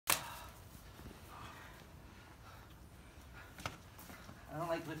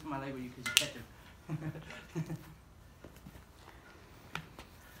like lifting my leg with you because you catch him.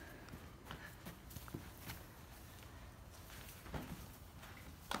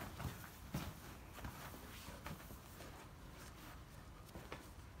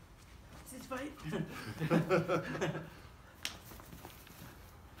 Is this fight?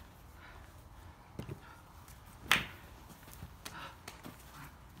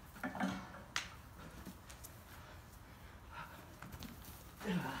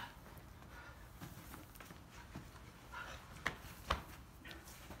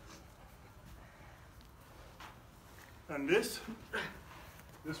 And this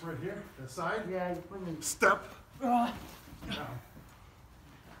right here, the side, Yeah, you put me. step down.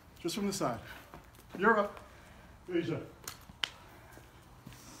 Just from the side. You're up, Asia.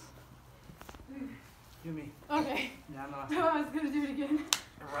 You me. Okay. Yeah, I'm not. No, I was gonna do it again.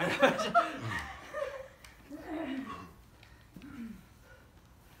 Right. Nice.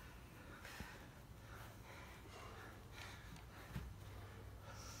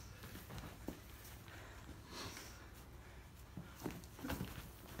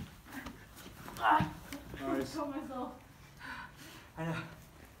 Got myself. I know.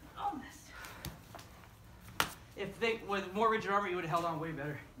 Almost. If they with more rigid armor, you would have held on way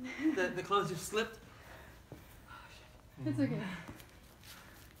better. The clothes just slipped. It's okay.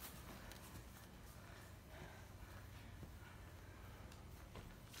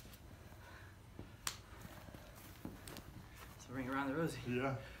 So ring around the rosy.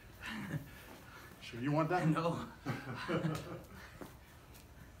 Yeah. Sure you want that? No.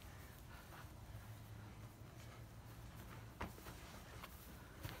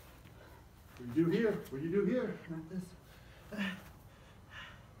 What do you do here? What do you do here? Not this.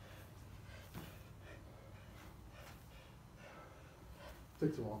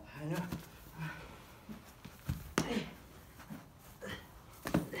 Takes a while. I know.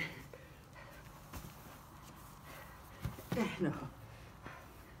 No.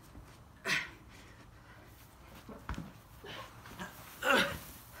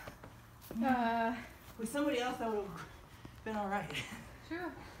 With somebody else, that would have been all right.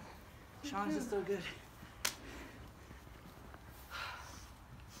 Sure. Sean's is still good.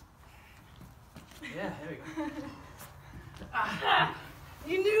 Yeah, there we go.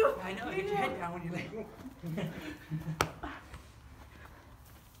 You knew. I know. You Get your knew. head down when you lay.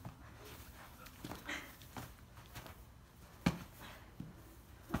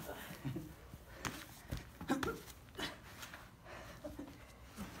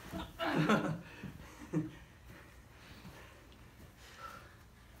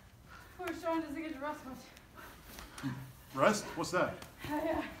 Poor Sean doesn't get to rest much. Rest? What's that?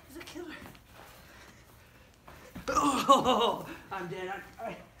 Yeah. He's a killer. Oh, I'm dead.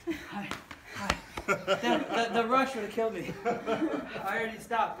 The rush would have killed me. I already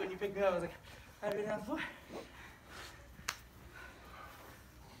stopped when you picked me up. I was like, I'd been on the floor.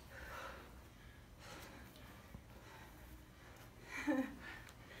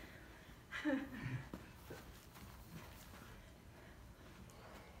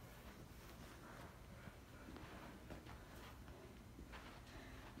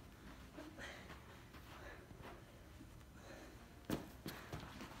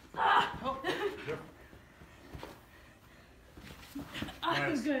 Oh. I'm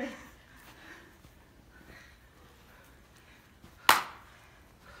Nice. good. Damn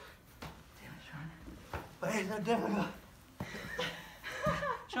it, Sean. Why is it so difficult?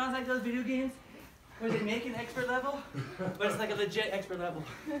 Sean's like those video games where they make an expert level, but it's like a legit expert level.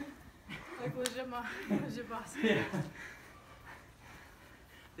 Like legit boss. Yeah.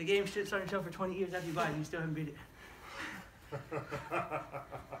 The game shit's on your shelf for 20 years after you buy it and you still haven't beat it.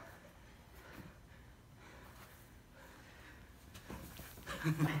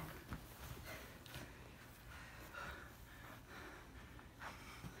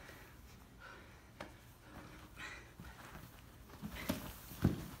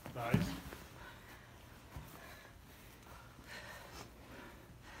 Nice.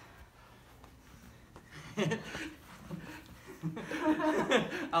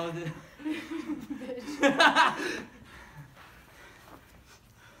 I was it.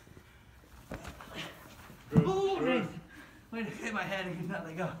 Good. Oh, Good. nice. Way to hit my head and could not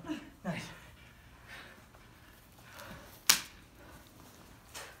let go. Nice.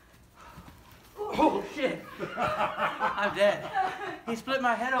 Oh shit! I'm dead. He split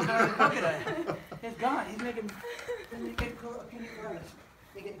my head open like a coconut. It's gone. He's getting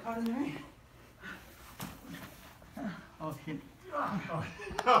caught in the rain. Oh shit.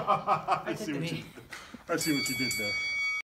 I see what you did there.